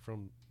just like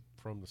from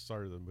the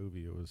start of the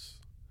movie, it was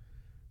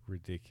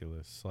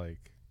ridiculous.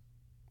 Like,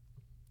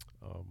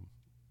 Um,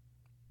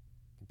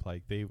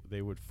 like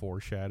they would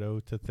foreshadow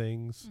to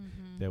things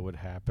that would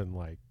happen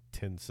like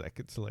 10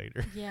 seconds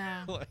later.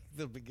 Yeah. Like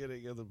the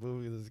beginning of the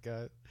movie, this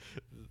guy,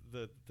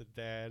 the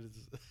dad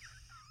is,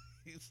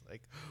 he's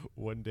like,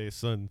 one day,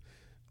 son,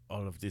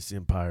 all of this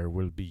empire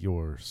will be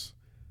yours.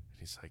 And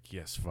he's like,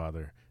 yes,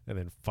 father. And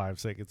then 5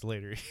 seconds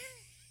later,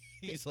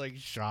 he's like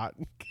shot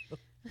and killed.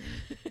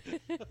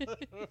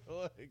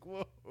 Like,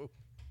 whoa,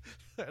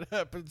 that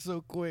happened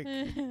so quick.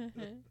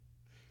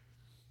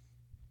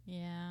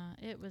 Yeah,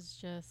 it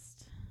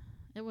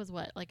was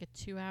what, like a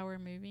 2-hour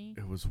movie?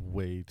 It was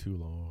way too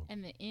long.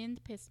 And the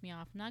end pissed me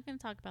off. I'm not going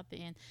to talk about the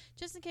end,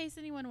 just in case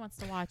anyone wants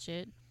to watch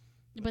it.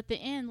 But the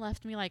end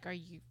left me like, are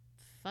you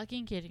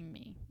fucking kidding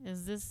me?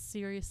 Is this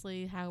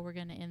seriously how we're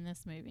going to end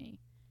this movie?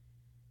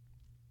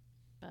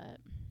 But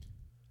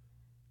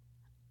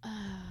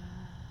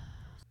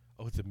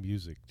oh, the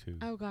music too.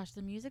 oh gosh,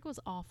 the music was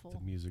awful.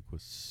 The music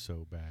was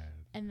so bad.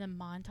 And the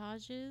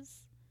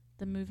montages,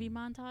 the movie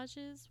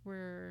montages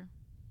were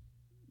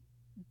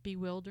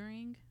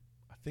bewildering.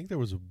 I think there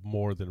was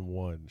more than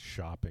one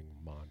shopping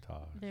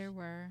montage. There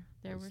were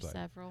Like,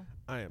 several.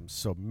 I am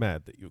so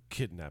mad that you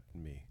kidnapped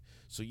me,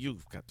 so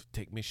you've got to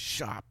take me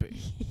shopping.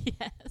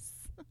 Yes.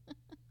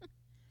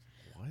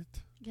 What?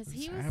 Because What's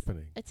he was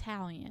happening?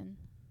 Italian,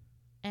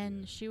 and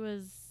Yeah. she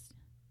was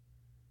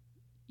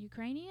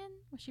Ukrainian.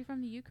 Was she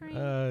from the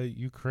Ukraine?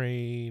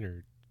 Ukraine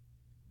or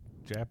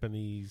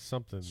Japanese,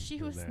 something. She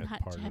in was that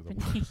not part of the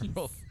Japanese.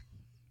 world.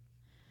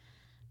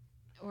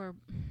 Or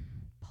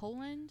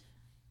Poland.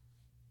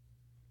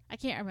 I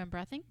can't remember.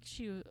 I think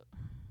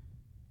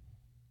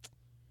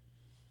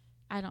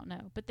I don't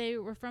know. But they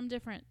were from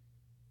different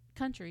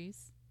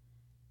countries.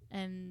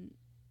 And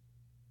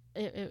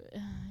it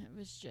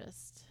was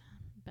just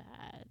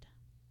bad.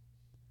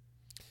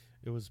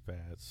 It was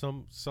bad.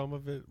 Some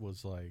of it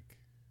was like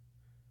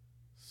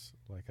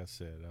I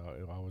said,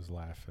 I was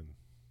laughing.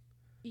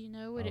 You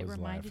know what I it was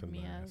reminded laughing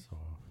me my of? ass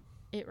off.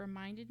 It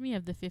reminded me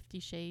of the 50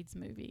 Shades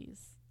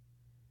movies.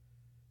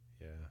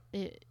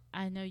 Yeah.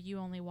 I know you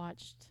only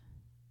watched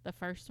the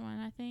first one,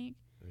 I think.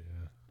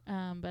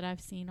 Yeah. But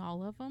I've seen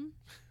all of them.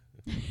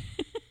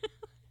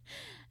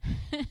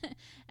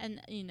 And,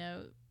 you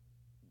know,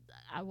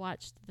 I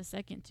watched the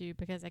second two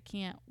because I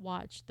can't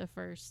watch the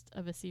first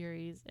of a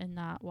series and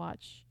not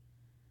watch,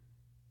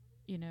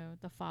 you know,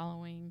 the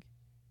following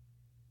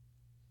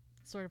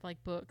sort of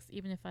like books.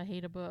 Even if I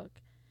hate a book,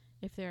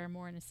 if there are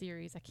more in a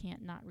series, I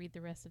can't not read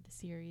the rest of the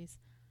series.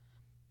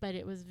 But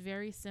it was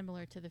very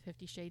similar to the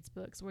 50 Shades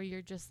books where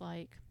you're just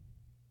like,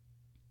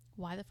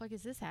 why the fuck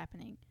is this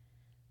happening?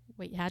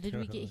 Wait, how did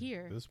we get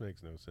here? This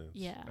makes no sense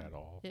at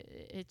all.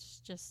 It's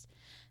just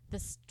the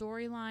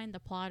storyline, the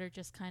plot are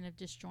just kind of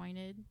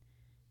disjointed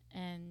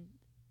and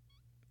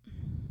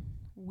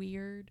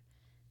weird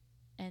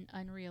and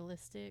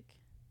unrealistic.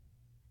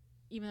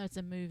 Even though it's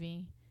a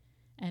movie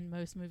and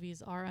most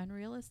movies are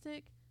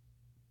unrealistic,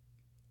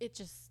 it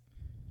just,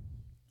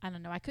 I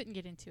don't know, I couldn't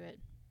get into it.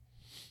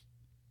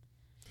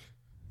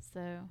 So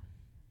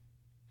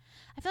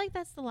I feel like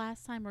that's the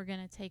last time we're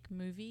going to take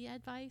movie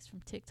advice from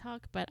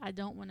TikTok, but I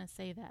don't want to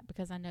say that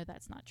because I know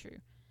that's not true.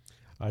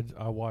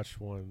 I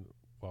watched one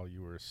while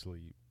you were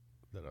asleep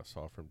that I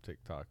saw from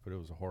TikTok, but it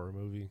was a horror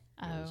movie.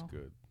 Oh. It was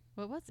good.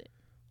 What was it?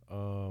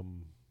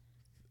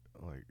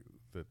 Like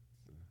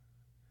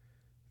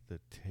the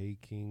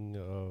taking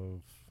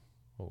of,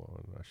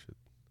 hold on,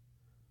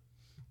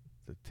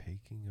 the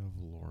taking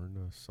of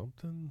Lorna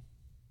something?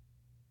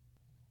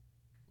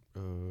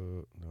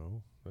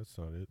 No, that's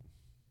not it.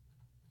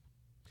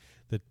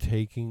 The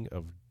taking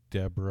of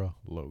Deborah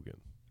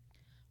Logan.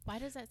 Why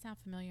does that sound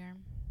familiar?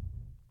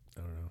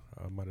 I don't know.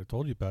 I might have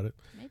told you about it.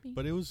 Maybe.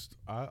 But it was,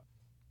 I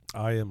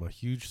am a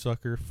huge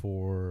sucker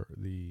for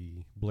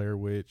the Blair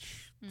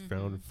Witch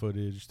found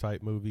footage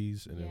type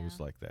movies, and it was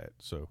like that.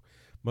 So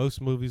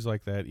most movies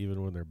like that,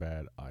 even when they're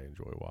bad, I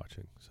enjoy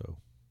watching. So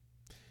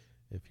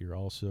if you're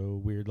also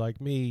weird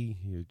like me,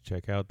 you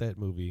check out that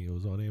movie. It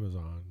was on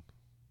Amazon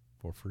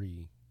for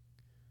free,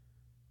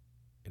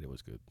 and it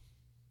was good.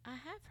 I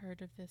have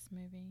heard of this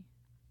movie.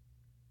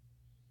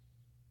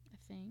 I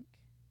think.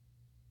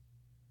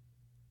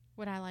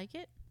 Would I like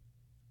it?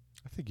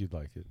 I think you'd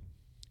like it.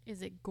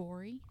 Is it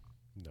gory?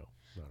 No,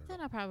 not at Then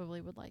all. I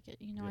probably would like it.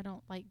 You know, Yep. I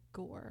don't like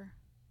gore.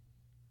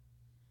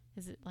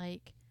 Is it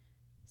like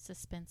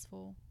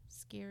suspenseful,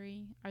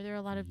 scary? Are there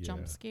a lot of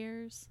jump Yeah.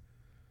 scares?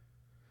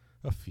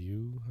 A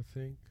few, I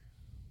think.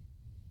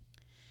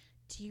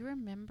 Do you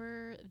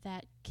remember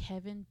that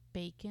Kevin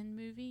Bacon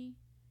movie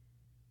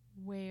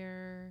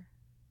where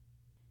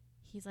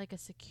he's like a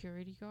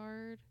security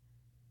guard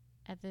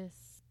at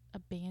this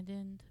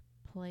abandoned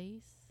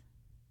place?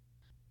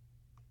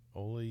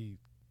 Only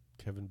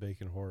Kevin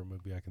Bacon horror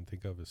movie I can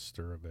think of is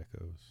Stir of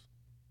Echoes.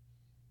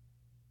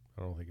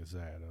 I don't think it's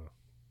that.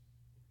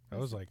 That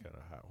was like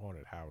a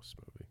haunted house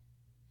movie.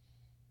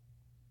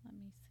 Let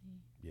me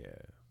see.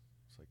 Yeah.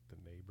 It's like The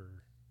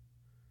Neighbor.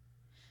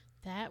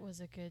 That was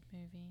a good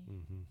movie.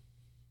 Mm-hmm.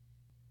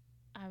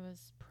 I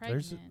was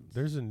pregnant.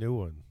 There's a new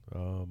one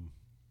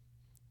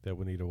that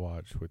we need to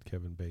watch with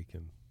Kevin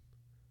Bacon.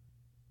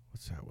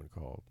 what's that one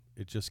called?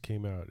 It just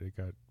came out. It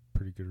got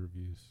pretty good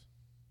reviews.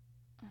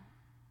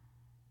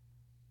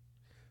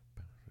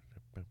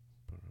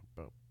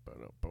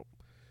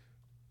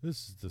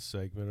 This is the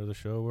segment of the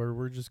show where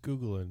we're just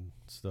Googling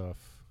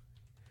stuff.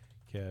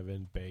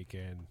 Kevin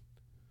Bacon.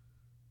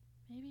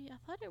 Maybe I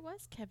thought it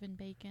was Kevin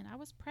Bacon. I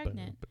was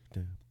pregnant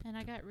and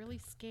I got really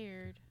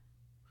scared.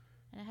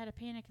 And I had a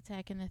panic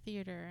attack in the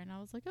theater and I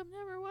was like, I'm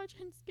never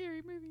watching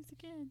scary movies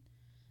again.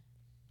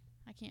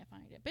 I can't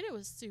find it. But it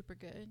was super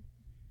good.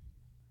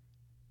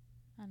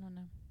 I don't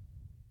know.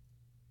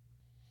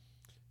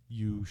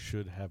 You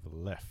Should Have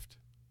Left.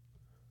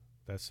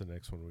 That's the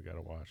next one we got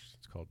to watch.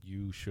 It's called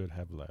You Should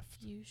Have Left.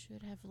 You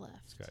Should Have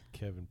Left. It's got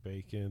Kevin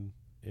Bacon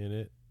in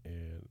it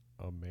and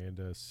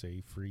Amanda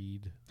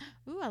Seyfried.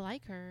 Ooh, I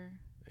like her.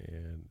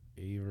 And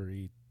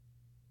Avery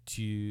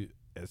T.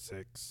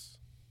 Essex.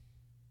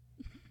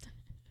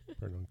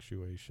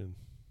 Pronunciation.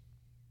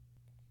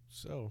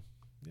 So,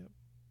 yep,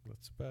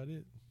 that's about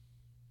it.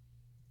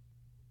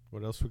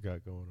 What else we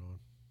got going on?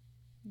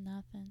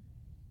 Nothing.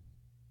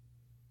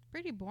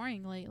 Pretty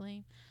boring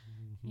lately.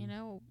 You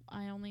know,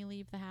 I only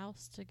leave the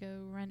house to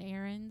go run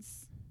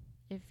errands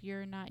if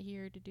you're not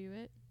here to do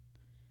it.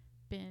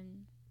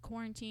 Been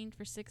quarantined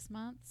for 6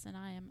 months and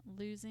I am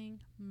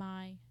losing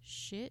my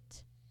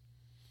shit.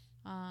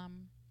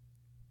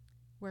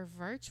 We're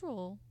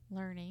virtual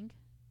learning.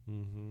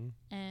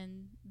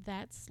 And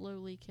that's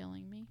slowly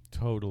killing me.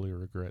 Totally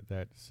regret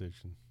that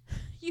decision.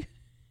 You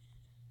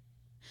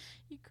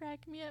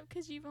crack me up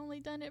because you've only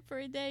done it for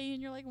a day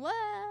and you're like, what?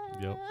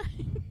 Yep.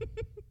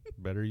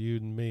 Better you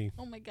than me.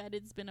 Oh my God,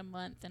 it's been a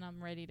month and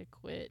I'm ready to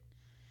quit.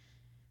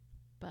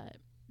 But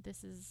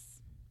this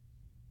is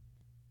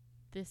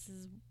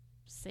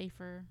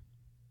safer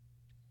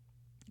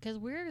because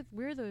we're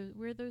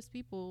those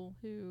people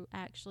who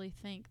actually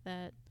think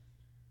that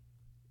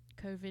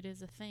COVID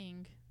is a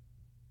thing.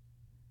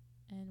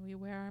 And we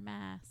wear our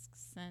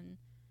masks and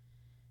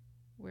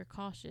we're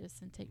cautious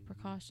and take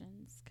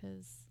precautions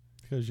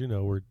because, you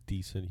know, we're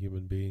decent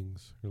human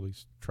beings, or at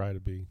least try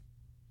to be.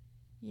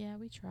 Yeah,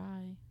 we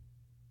try.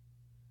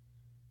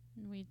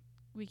 And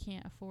we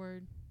can't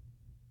afford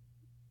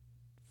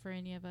for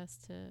any of us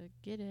to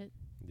get it.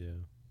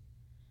 Yeah.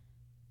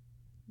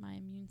 My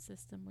immune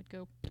system would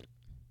go.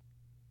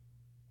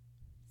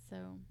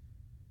 So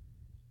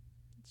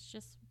it's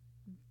just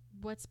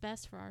what's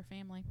best for our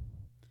family.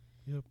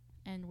 Yep.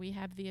 And we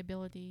have the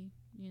ability,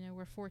 you know,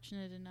 we're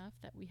fortunate enough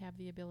that we have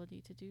the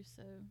ability to do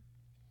so.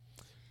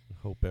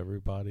 Hope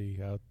everybody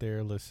out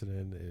there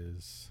listening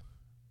is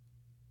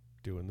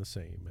doing the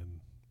same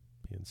and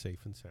being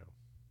safe and sound.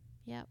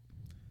 Yep.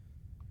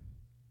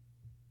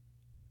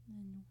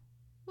 And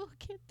we'll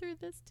get through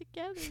this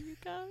together, you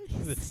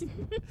guys.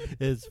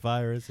 This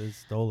virus has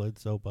stolen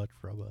so much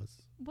from us.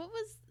 What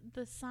was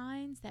the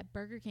signs that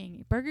Burger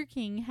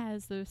King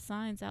has those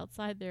signs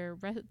outside their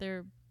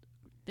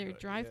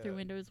drive-through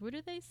windows? What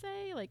do they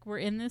say? Like, we're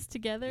in this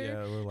together?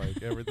 Yeah, we're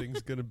like,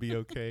 everything's going to be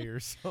okay or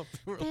something.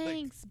 We're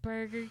Thanks,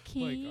 Burger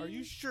King. Like, are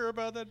you sure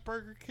about that,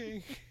 Burger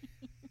King?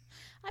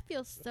 I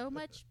feel so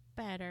much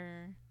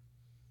better.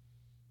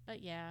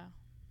 But, yeah.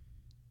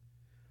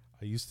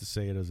 I used to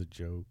say it as a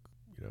joke.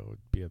 You know,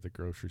 it'd be at the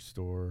grocery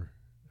store,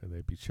 and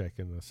they'd be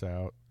checking us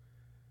out.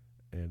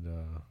 And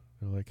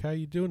they're like, how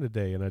you doing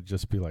today? And I'd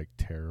just be like,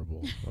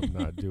 terrible. I'm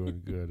not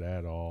doing good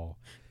at all.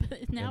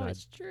 But now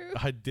it's true.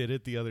 I did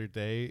it the other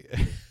day,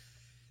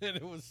 and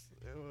it was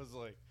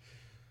like,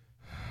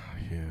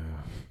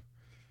 yeah.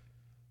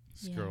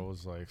 This girl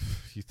was like,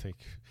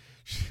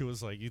 she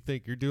was like, you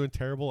think you're doing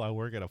terrible? I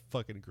work at a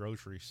fucking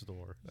grocery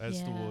store. That's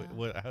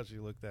how she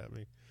looked at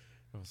me.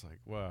 I was like,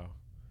 wow.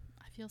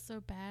 I feel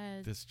so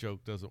bad. This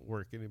joke doesn't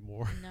work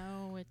anymore.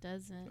 No, it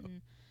doesn't.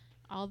 And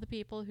all the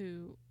people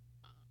who,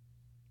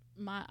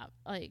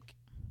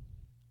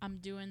 I'm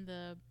doing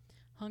the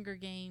Hunger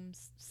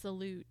Games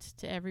salute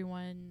to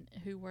everyone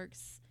who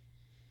works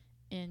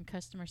in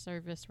customer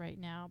service right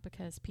now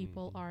because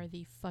people are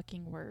the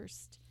fucking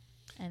worst.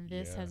 And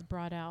this has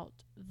brought out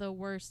the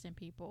worst in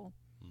people.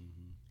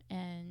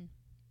 And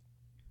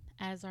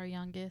as our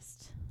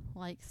youngest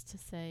likes to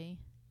say,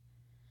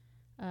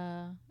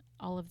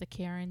 all of the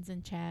Karens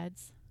and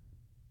Chads.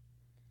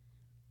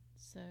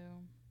 So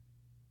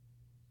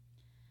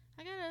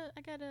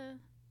I got a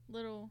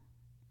little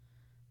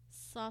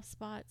soft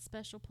spot,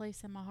 special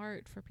place in my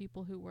heart for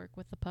people who work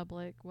with the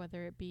public,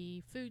 whether it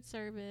be food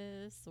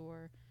service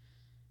or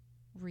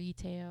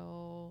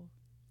retail,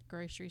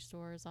 grocery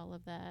stores, all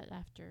of that,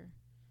 after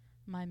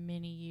my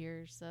many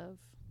years of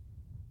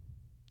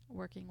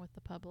working with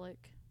the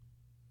public.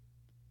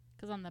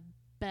 Because on the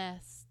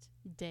best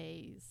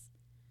days,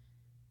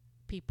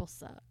 people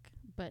suck.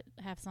 But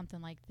have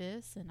something like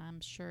this, and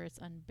I'm sure it's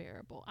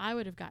unbearable. I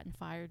would have gotten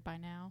fired by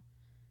now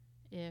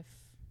if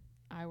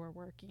I were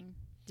working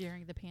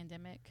during the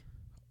pandemic.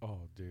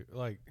 Oh, dude.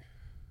 Like,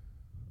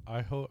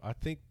 I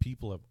think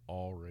people have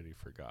already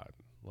forgotten,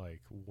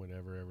 like,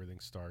 whenever everything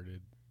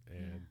started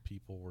and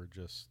people were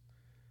just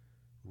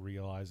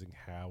realizing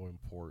how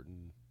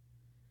important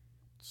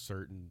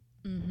certain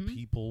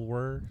people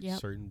were. Yep.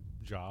 Certain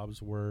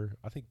jobs were.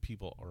 I think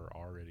people are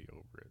already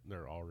over it.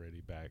 They're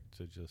already back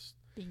to just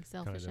Being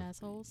selfish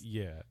assholes.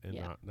 Yeah, and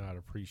Yeah. not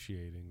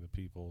appreciating the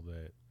people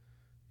that,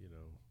 you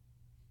know,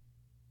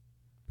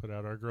 put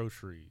out our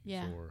groceries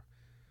or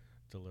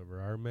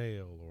deliver our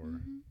mail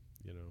or,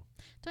 you know.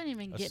 Don't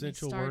even get me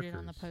started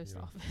on the post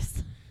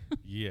office.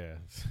 Yeah.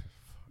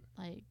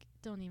 Like,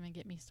 don't even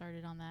get me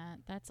started on that.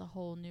 That's a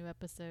whole new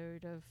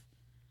episode of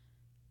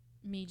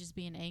me just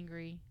being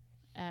angry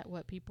at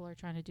what people are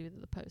trying to do to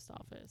the post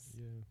office.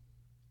 Yeah.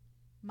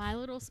 My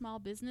little small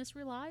business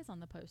relies on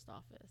the post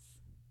office.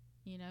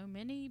 You know,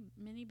 many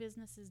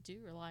businesses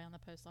do rely on the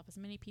post office.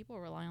 Many people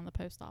rely on the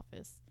post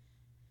office.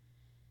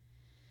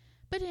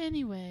 But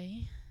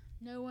anyway,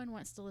 no one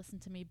wants to listen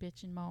to me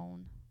bitch and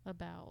moan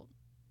about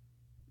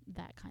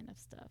that kind of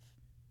stuff.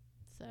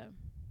 So,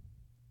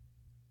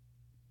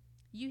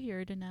 you hear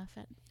it enough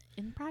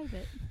in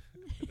private.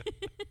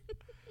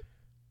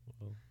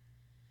 Well,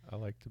 I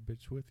like to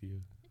bitch with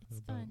you.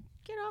 It's fun.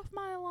 Get off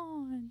my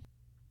lawn.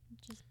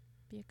 Just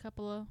be a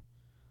couple of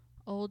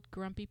old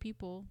grumpy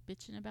people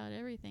bitching about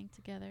everything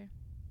together.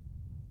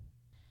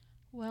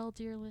 Well,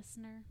 dear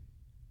listener,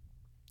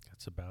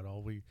 that's about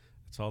all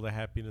it's all the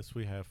happiness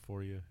we have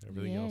for you.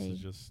 Everything else is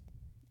just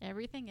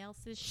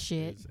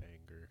shit. Is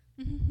anger.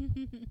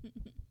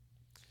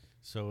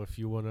 So if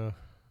you want to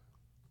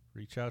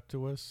reach out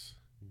to us,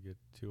 you get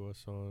to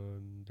us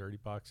on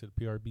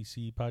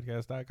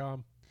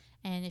dirtybox@prbcpodcast.com.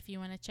 And if you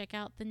want to check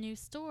out the new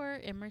store,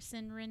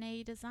 Emerson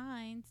Renee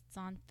Designs, it's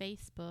on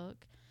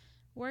Facebook.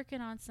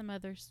 Working on some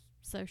other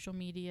social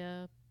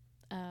media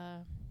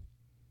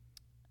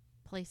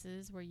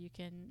places where you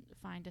can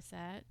find us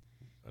at.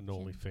 An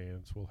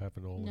OnlyFans. We'll have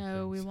an OnlyFans.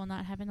 No, we will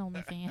not have an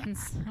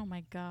OnlyFans. Oh,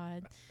 my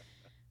God.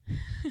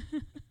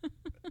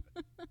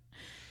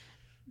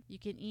 You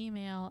can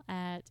email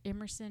at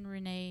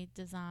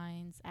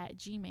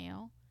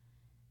emersonreneedesigns@gmail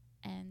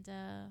and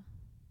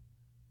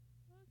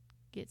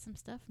get some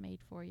stuff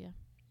made for you.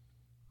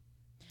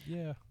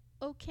 Yeah.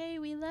 Okay,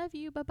 we love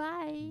you.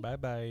 Bye-bye.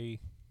 Bye-bye.